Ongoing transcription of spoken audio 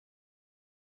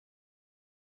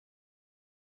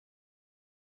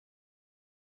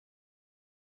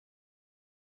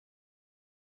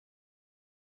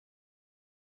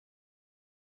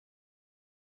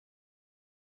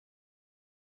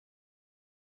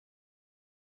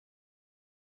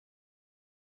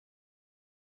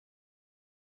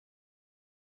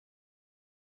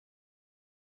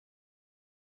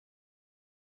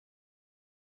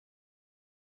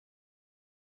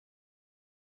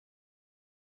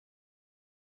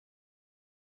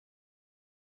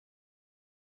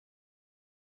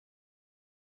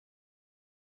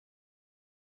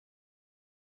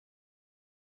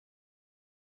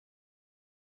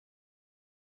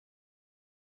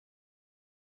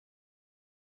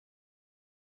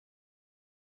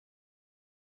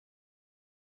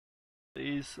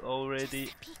is already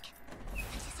Just a peek.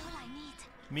 This is all I need.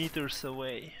 meters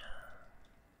away.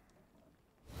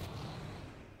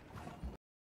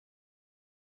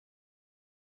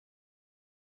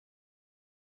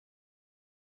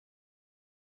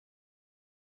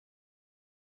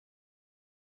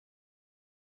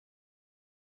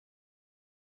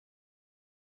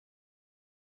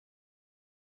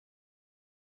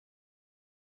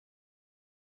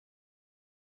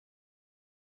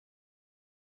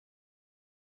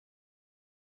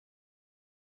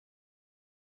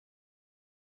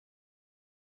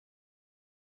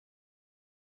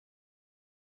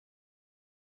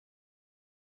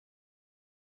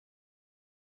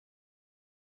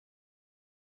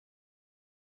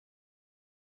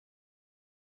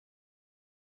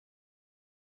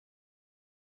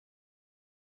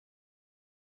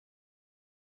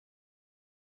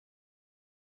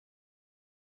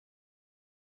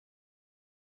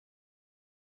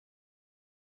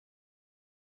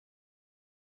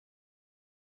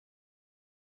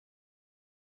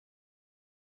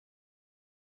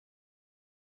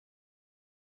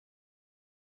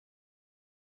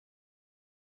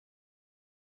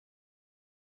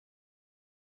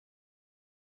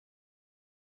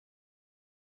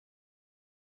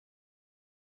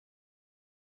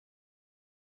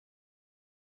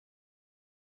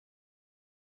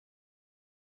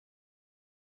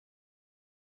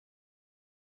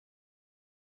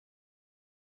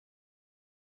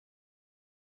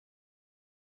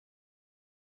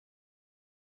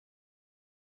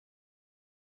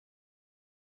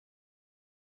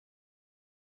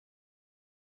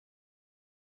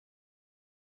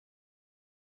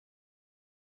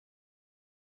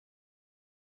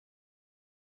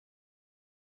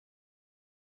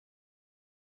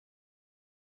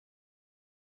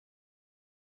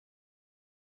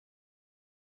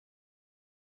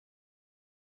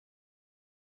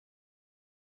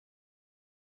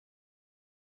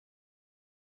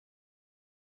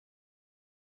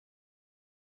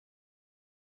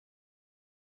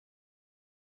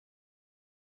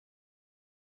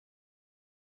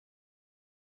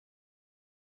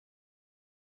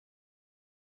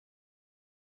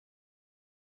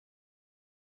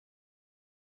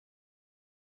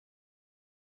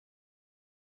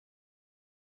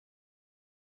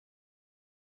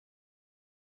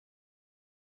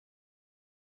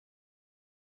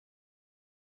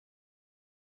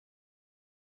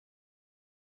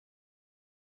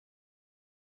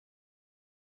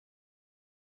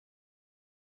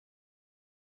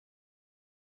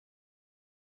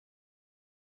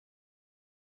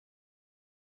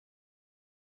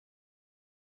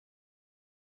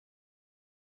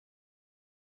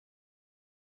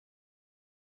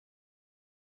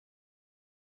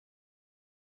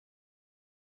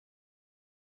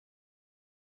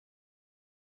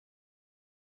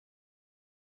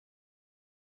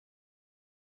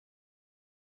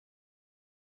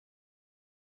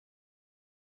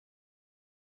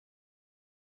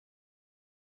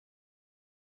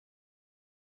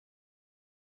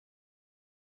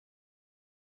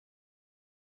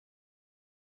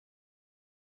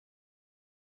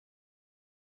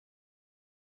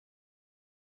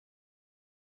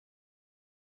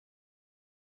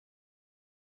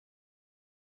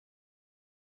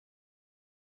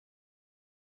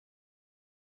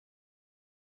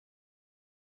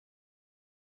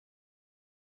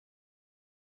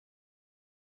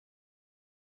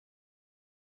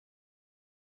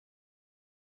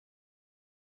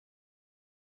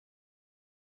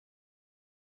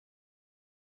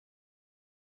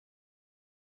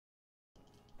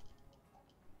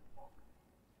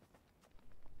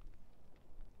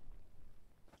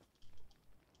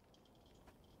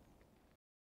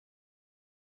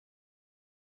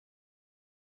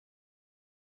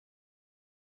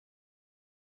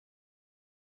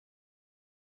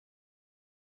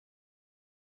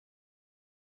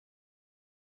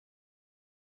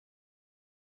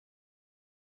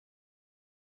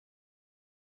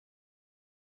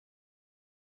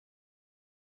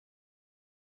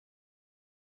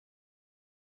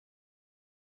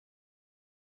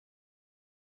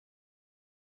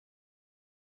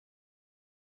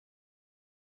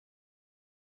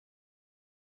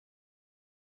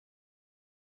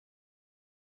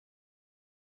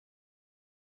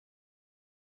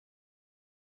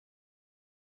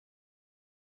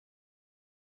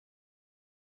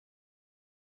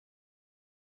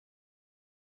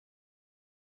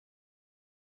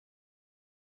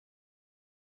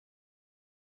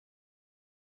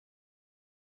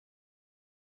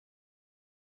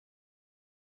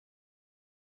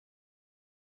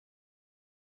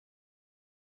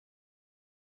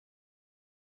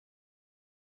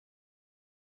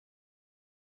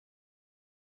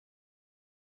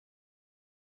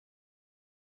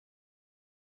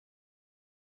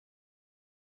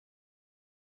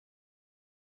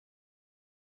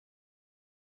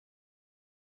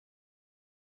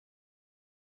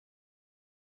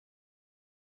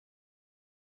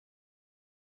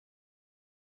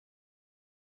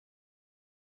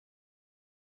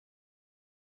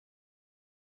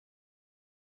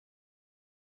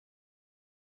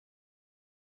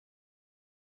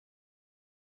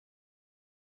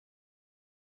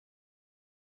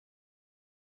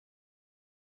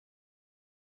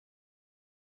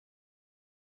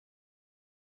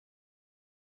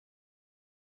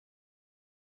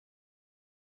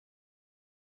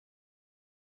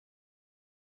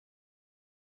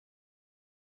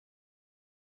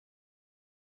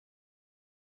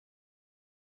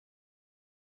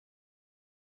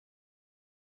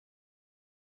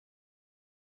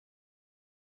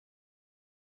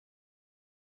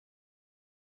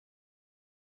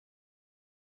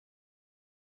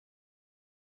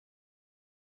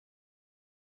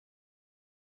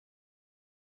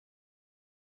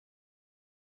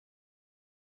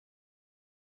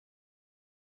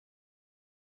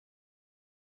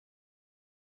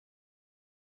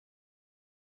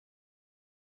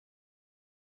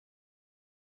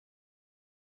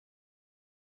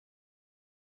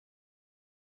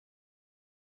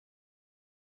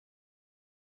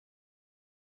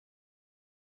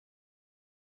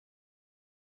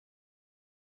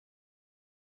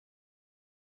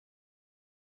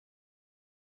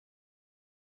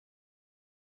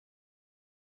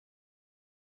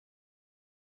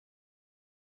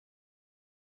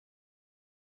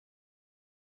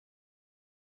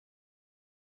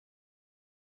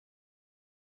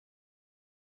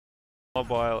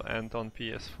 mobile and on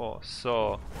PS4.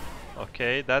 So,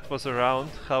 okay, that was a round.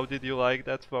 How did you like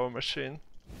that, War Machine?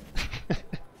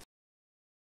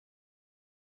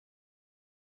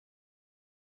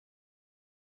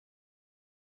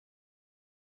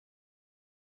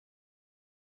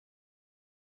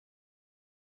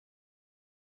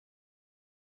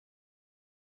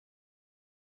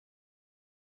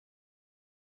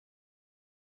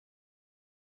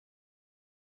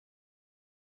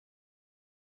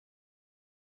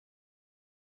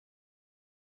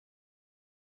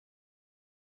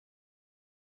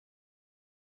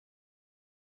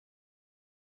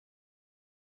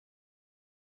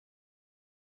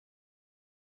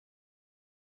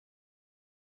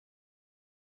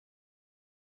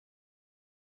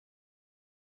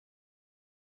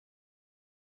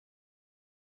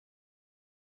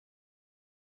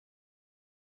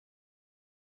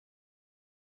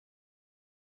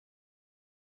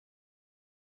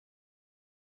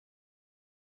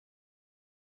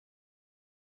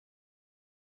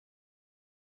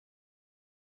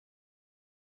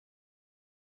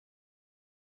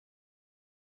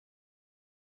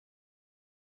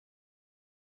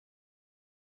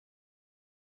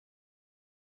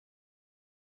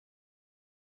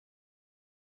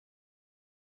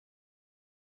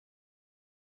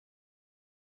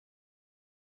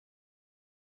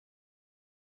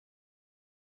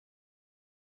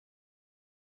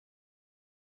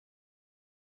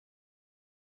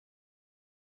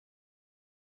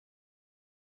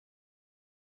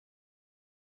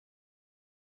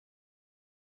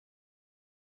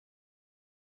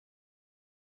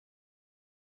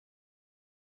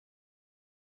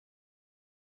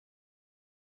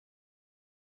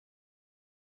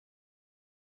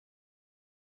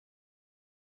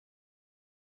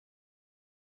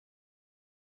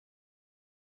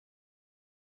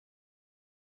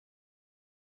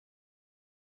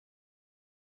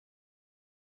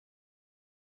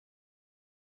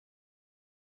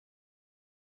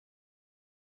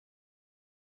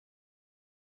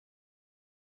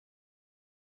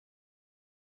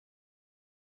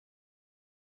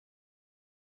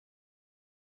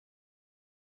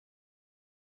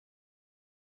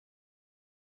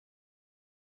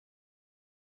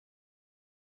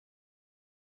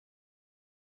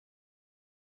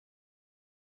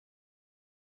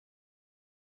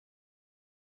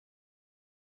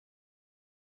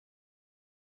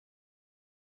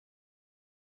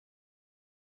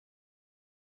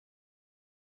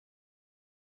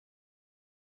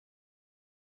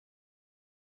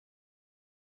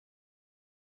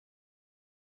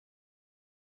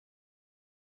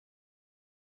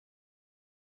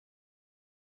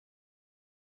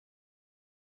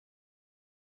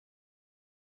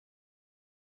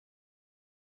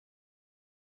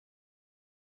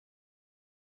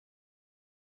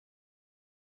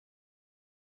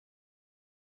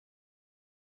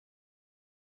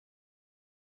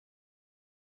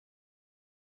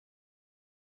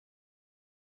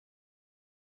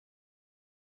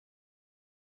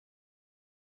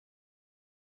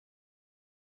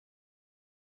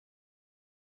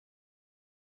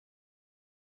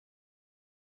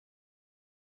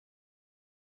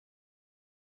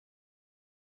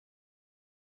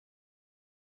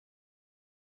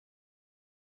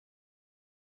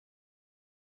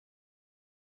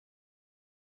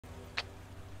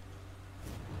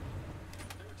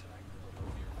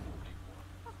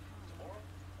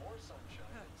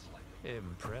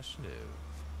 Impressive.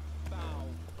 Bow,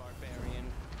 barbarian.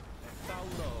 Bow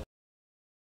low.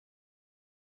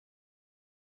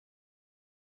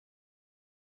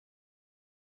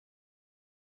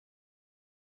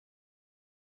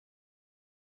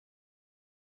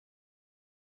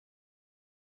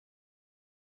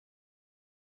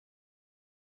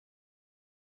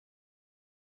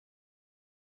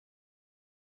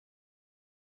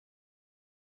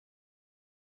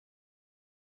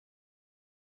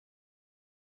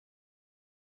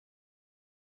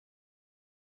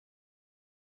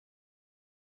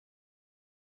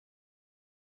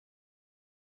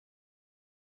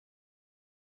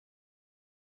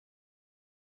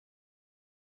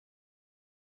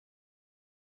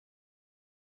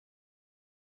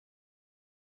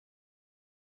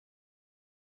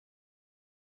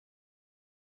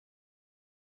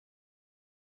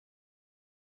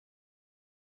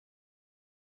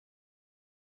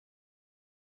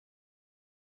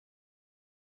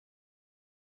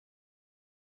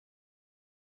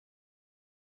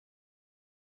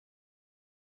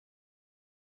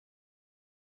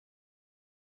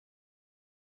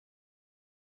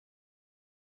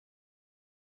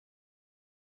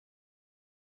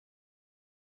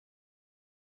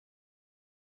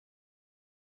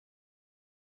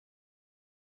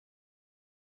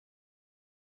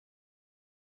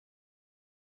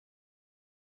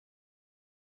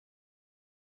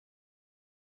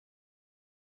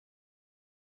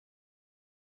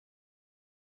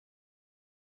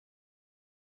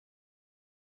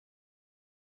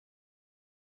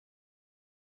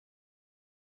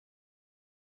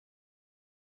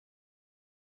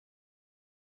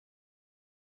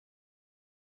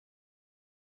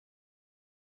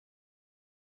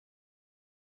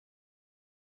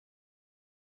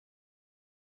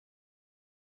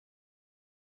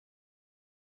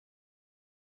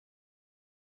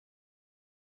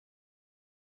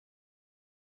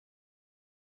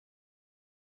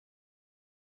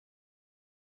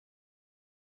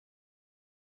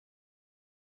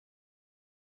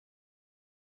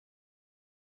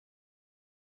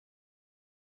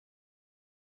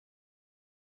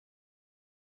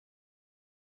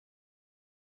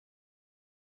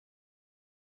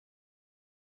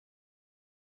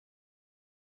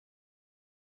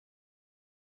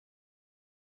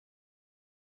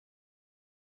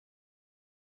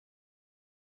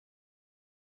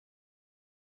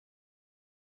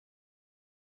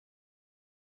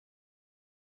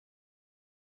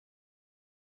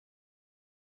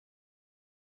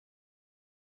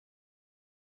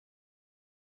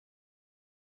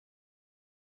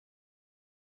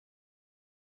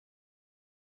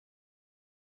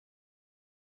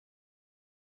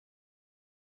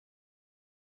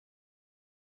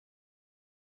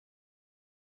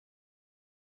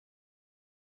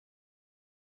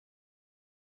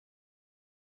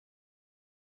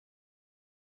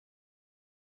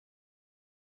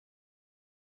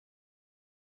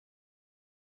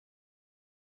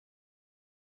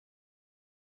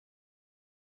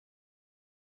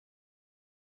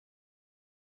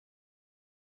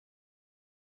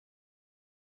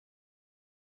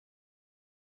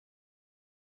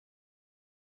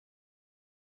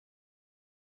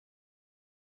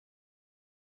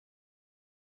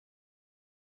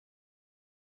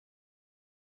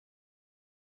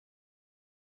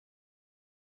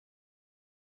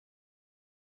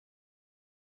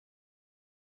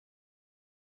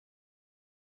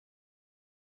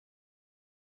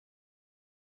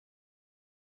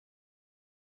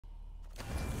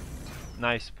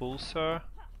 Nice pulsar.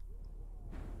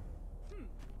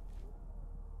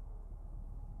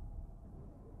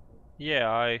 Yeah,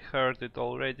 I heard it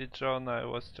already, John. I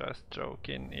was just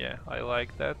joking. Yeah, I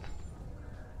like that.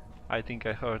 I think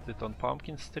I heard it on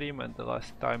Pumpkin stream, and the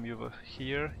last time you were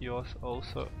here, you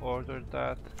also ordered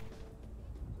that.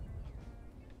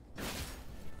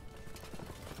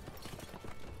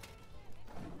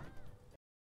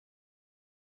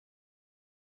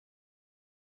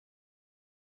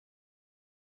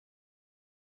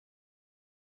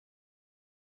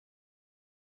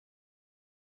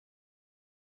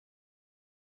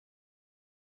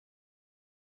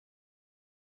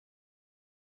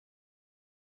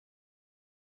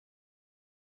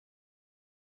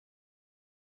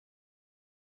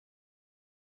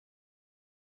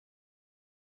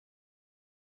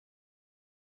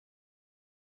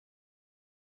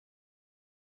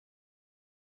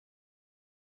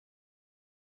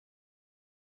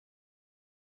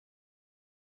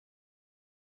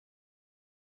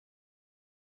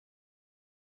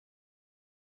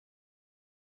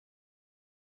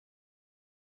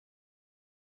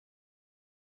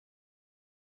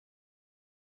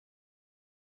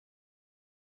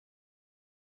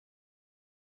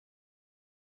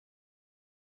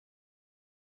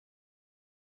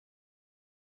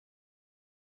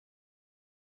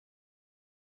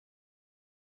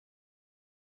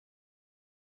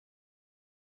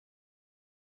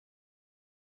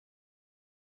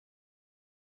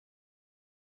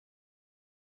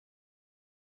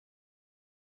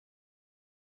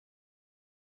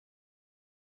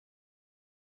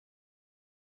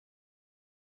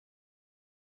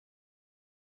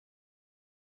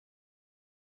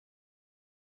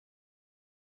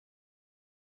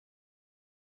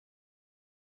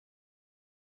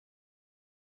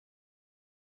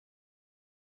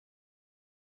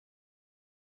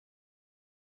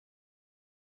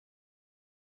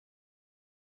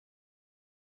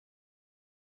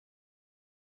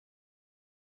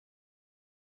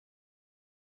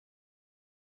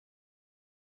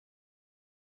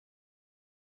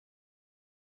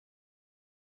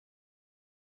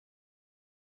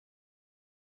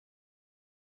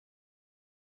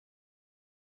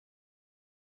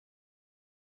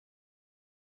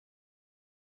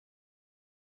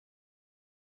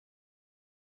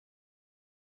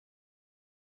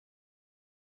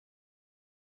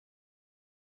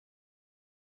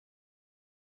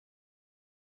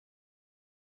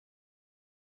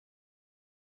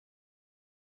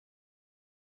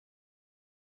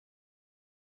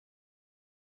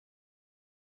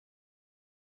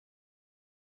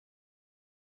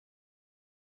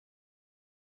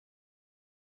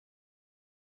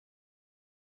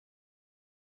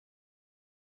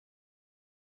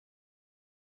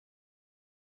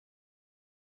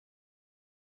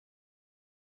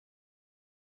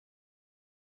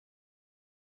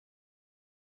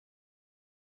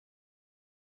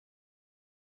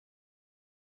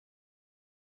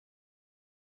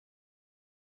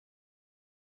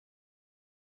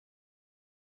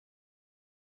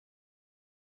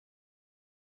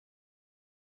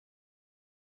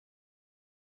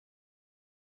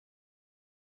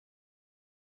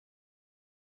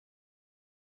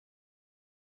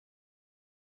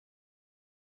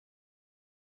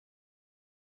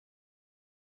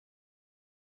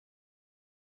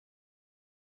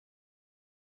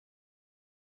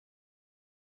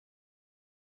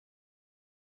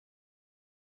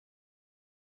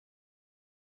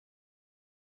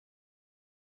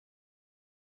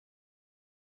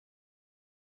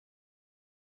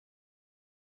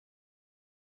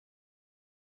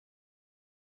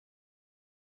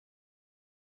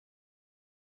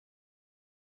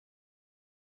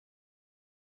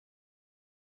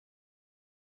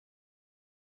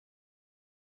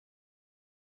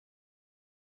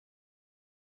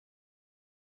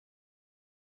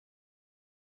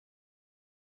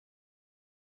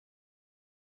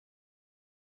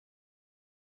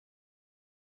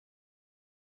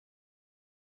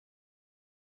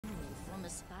 From a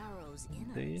sparrow's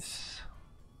innards. This.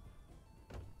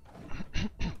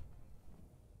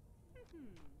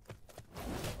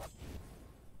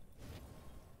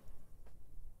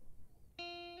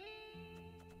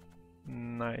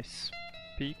 Nice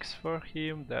peaks for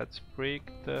him, that's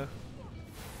pricked.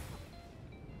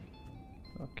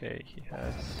 Okay, he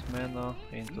has mana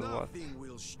into what? Nothing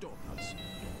will stop us.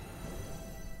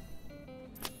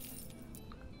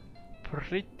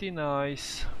 Pretty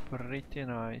nice, pretty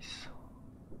nice.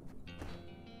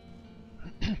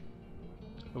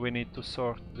 We need to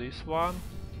sort this one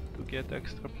to get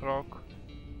extra proc.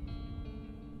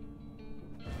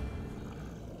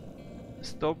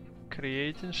 Stop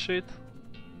creating shit,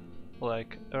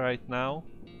 like right now.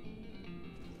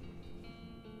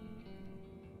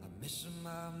 I'm missing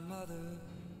my mother's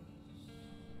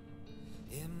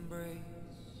embrace.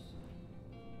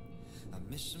 I'm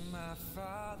missing my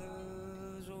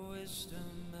father's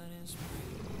wisdom and his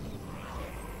praise.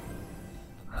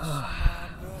 I'm missing my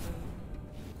brother,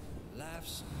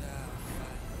 laughs and down.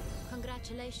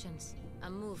 Congratulations. A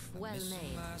move well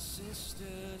made. My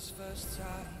sister's first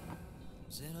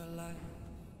times in her life.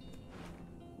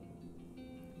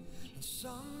 And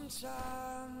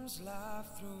sometimes life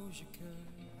throws you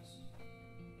curves,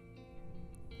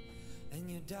 and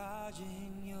you're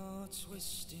dodging, you're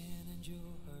twisting, and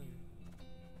you're hurt.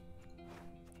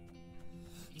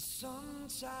 And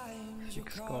sometimes you're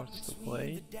 6 caught cards to between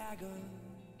play. the dagger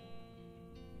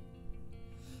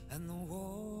and the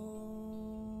walls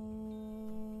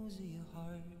of your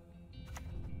heart.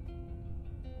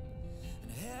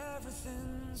 And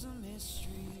everything's a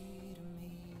mystery to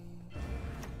me.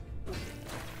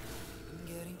 I'm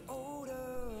getting older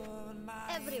and my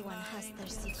Everyone has their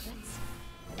secrets.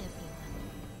 Everyone.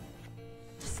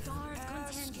 The stars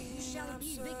contend you shall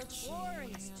be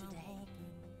victorious today.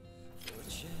 For a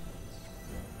chance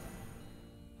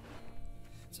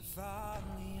to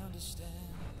finally understand.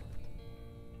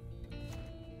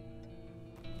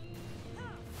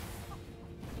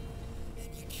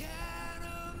 And you can't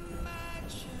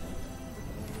imagine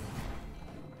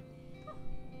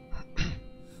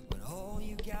when all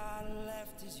you got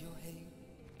left is your hate.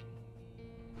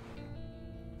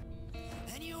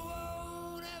 And you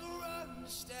won't ever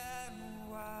understand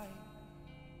why.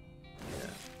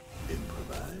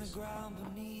 When the ground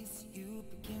beneath you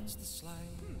begins to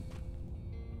slide,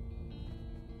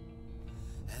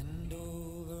 and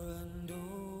over and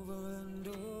over and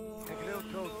over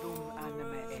Secretum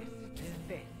anima est, ves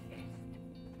est.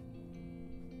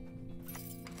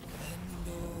 and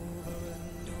over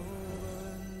and over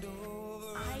and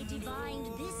over. I divined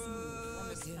this move from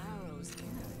the sparrow's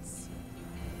innards.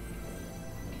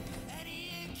 And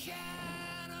you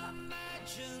can't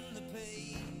imagine the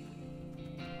pain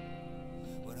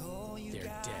when all you They're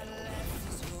got dead left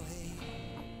is your hate.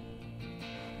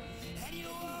 And you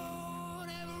won't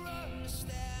ever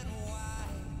understand why.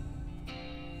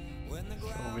 When the So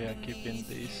ground we are keeping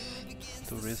this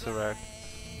to resurrect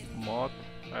mod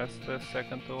as the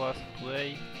second to last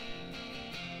play.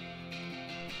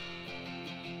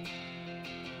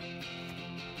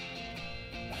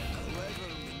 Clever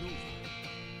maneuver.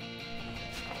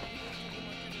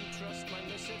 Can you trust my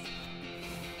missive?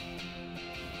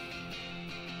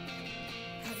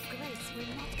 Her grace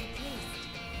will not be pleased.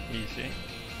 Easy.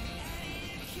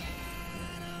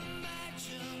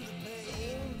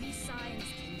 All these signs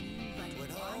can mean but when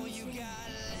all one you thing. got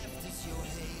left is your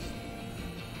hate.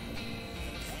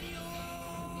 And you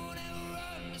won't ever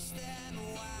understand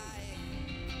why.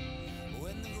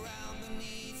 When the ground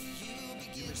beneath you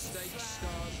begins You to mistake slide.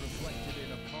 stars reflected in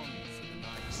a pond for the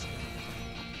night sky.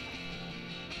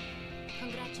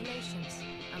 Congratulations.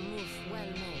 A move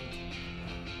well made.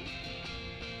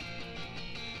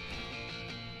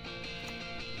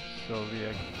 So we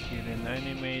are killing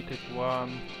animated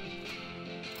one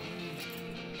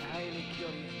Highly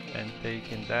curious. and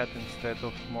taking that instead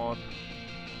of mod.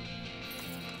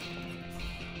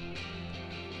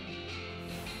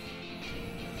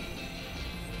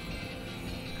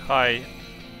 Hi,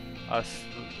 as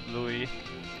Louis.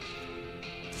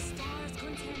 The stars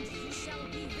contend you shall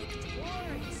be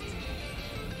victorious today.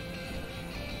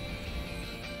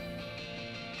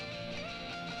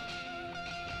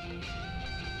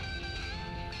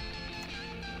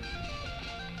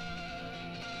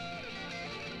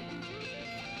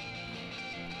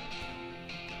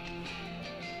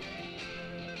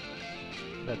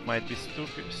 That might be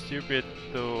stupid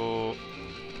to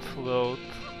float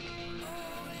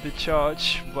the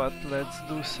charge, but let's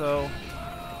do so.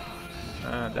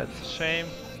 That's a shame.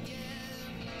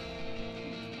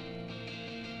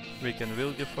 We can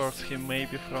Wilgeforce him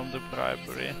maybe from the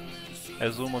bribery.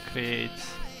 Azuma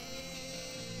creates.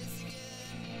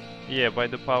 Yeah, by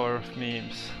the power of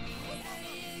memes.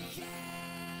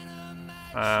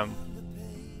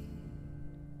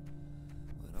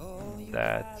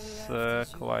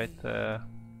 That's quite a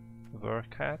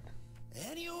work hat.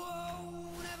 And you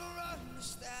won't ever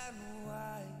understand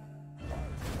why.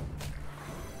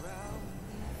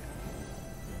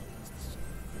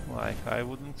 Like, I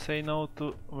wouldn't say no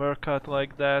to workout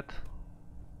like that.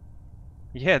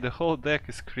 Yeah, the whole deck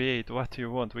is create. What do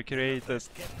you want? We created.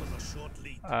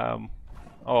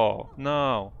 Oh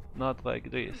no, not like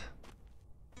this.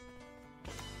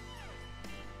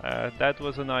 That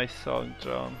was a nice song,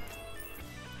 John.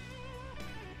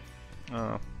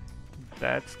 Oh,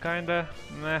 that's kinda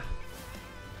meh.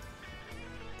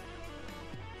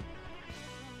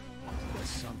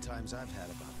 Sometimes I've had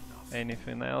about enough.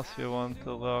 Anything else we want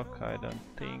to look? I don't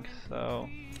think so.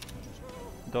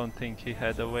 Don't think he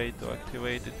had a way to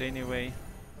activate it anyway.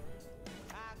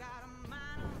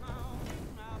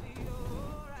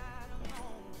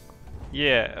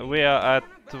 Yeah, we are at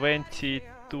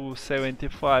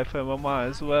 2275 MMR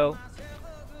as well.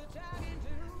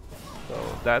 So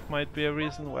that might be a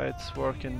reason why it's working